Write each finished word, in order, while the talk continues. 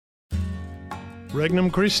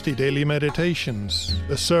Regnum Christi Daily Meditations,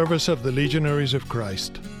 the service of the Legionaries of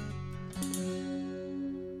Christ.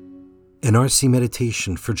 An RC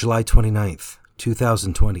Meditation for July 29th,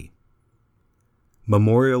 2020.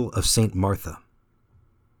 Memorial of Saint Martha.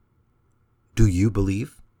 Do you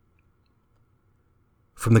believe?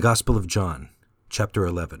 From the Gospel of John, chapter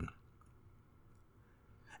 11.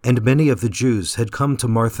 And many of the Jews had come to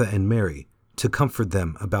Martha and Mary to comfort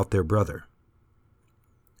them about their brother.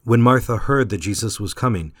 When Martha heard that Jesus was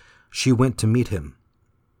coming, she went to meet him,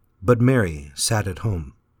 but Mary sat at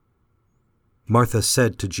home. Martha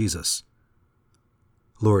said to Jesus,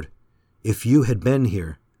 "Lord, if you had been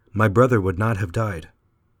here, my brother would not have died.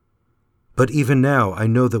 But even now I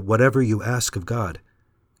know that whatever you ask of God,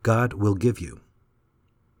 God will give you."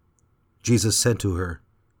 Jesus said to her,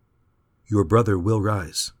 "Your brother will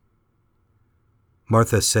rise."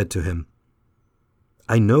 Martha said to him,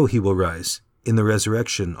 "I know he will rise in the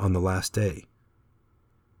resurrection on the last day."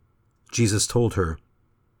 Jesus told her,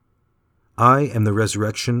 "I am the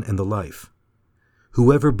resurrection and the life.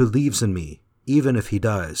 Whoever believes in me, even if he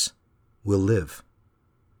dies, will live.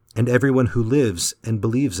 And everyone who lives and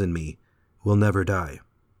believes in me will never die.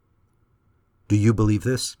 Do you believe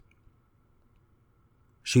this?"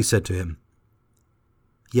 She said to him,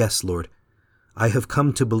 "Yes, Lord, I have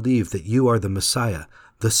come to believe that you are the Messiah,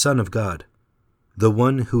 the Son of God, the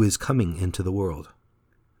one who is coming into the world."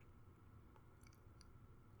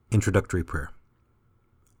 Introductory Prayer.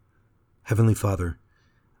 Heavenly Father,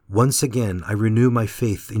 once again I renew my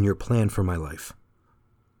faith in your plan for my life.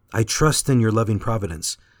 I trust in your loving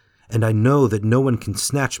providence, and I know that no one can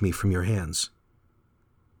snatch me from your hands.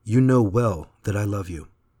 You know well that I love you.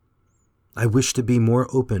 I wish to be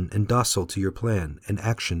more open and docile to your plan and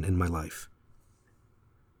action in my life.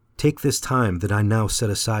 Take this time that I now set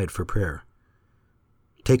aside for prayer.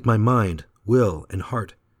 Take my mind, will, and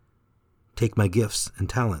heart. Take my gifts and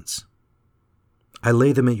talents. I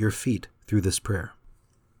lay them at your feet through this prayer.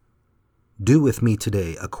 Do with me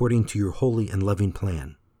today according to your holy and loving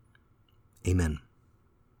plan. Amen.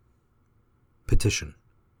 Petition.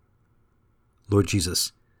 Lord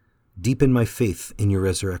Jesus, deepen my faith in your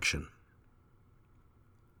resurrection.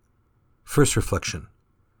 First reflection.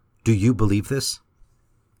 Do you believe this?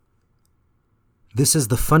 This is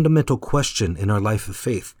the fundamental question in our life of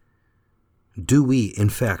faith. Do we, in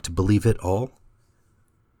fact, believe it all?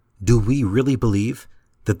 Do we really believe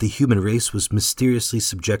that the human race was mysteriously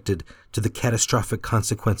subjected to the catastrophic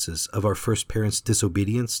consequences of our first parents'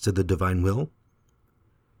 disobedience to the divine will?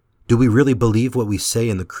 Do we really believe what we say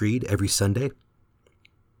in the Creed every Sunday?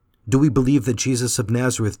 Do we believe that Jesus of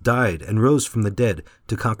Nazareth died and rose from the dead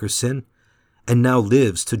to conquer sin, and now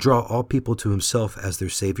lives to draw all people to himself as their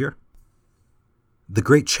Savior? The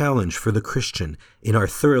great challenge for the Christian in our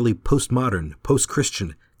thoroughly postmodern,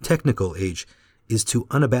 post-Christian, technical age is to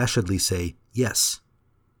unabashedly say yes.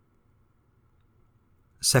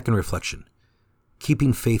 Second reflection.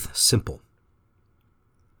 Keeping faith simple.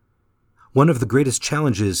 One of the greatest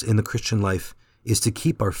challenges in the Christian life is to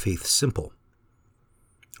keep our faith simple.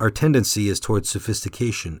 Our tendency is towards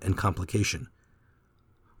sophistication and complication.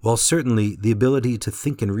 While certainly the ability to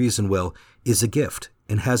think and reason well is a gift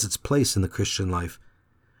and has its place in the Christian life,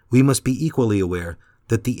 we must be equally aware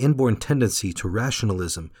that the inborn tendency to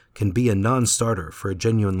rationalism can be a non-starter for a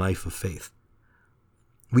genuine life of faith.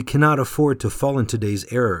 We cannot afford to fall into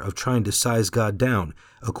today's error of trying to size God down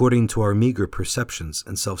according to our meager perceptions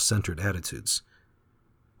and self-centered attitudes.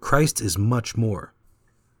 Christ is much more.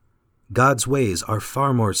 God's ways are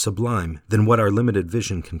far more sublime than what our limited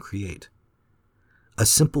vision can create. A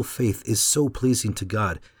simple faith is so pleasing to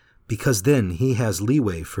God because then he has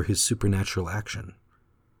leeway for his supernatural action.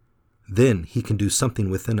 Then he can do something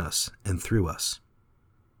within us and through us.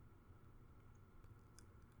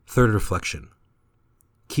 Third reflection.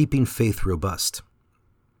 Keeping faith robust.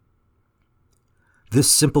 This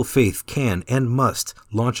simple faith can and must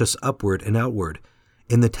launch us upward and outward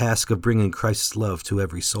in the task of bringing Christ's love to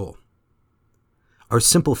every soul. Our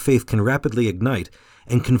simple faith can rapidly ignite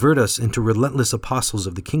and convert us into relentless apostles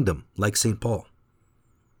of the kingdom, like St. Paul.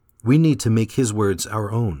 We need to make his words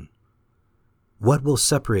our own. What will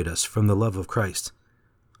separate us from the love of Christ?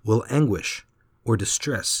 Will anguish, or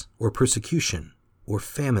distress, or persecution, or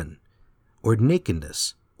famine, or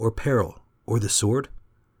nakedness, or peril, or the sword?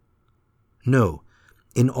 No,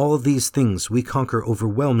 in all these things we conquer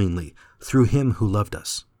overwhelmingly through him who loved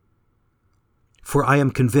us. For I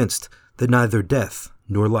am convinced that neither death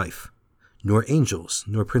nor life, nor angels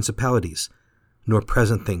nor principalities, nor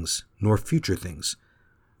present things nor future things,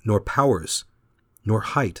 nor powers, nor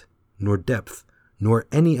height, nor depth, nor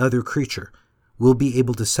any other creature will be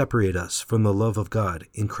able to separate us from the love of God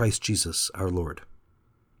in Christ Jesus our Lord.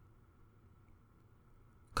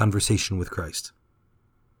 Conversation with Christ.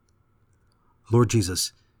 Lord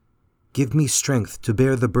Jesus, give me strength to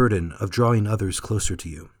bear the burden of drawing others closer to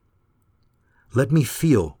you. Let me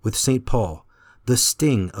feel, with St. Paul, the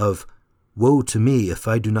sting of woe to me if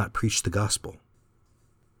I do not preach the gospel.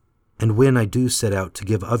 And when I do set out to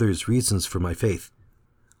give others reasons for my faith,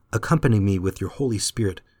 accompany me with your Holy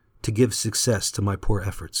Spirit to give success to my poor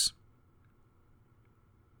efforts.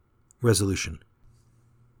 Resolution.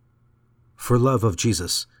 For love of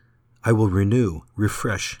Jesus, I will renew,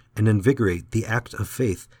 refresh, and invigorate the act of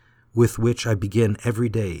faith with which I begin every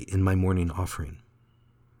day in my morning offering.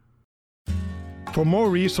 For more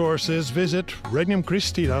resources, visit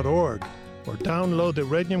regnumchristi.org or download the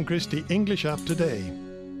Regnum Christi English app today.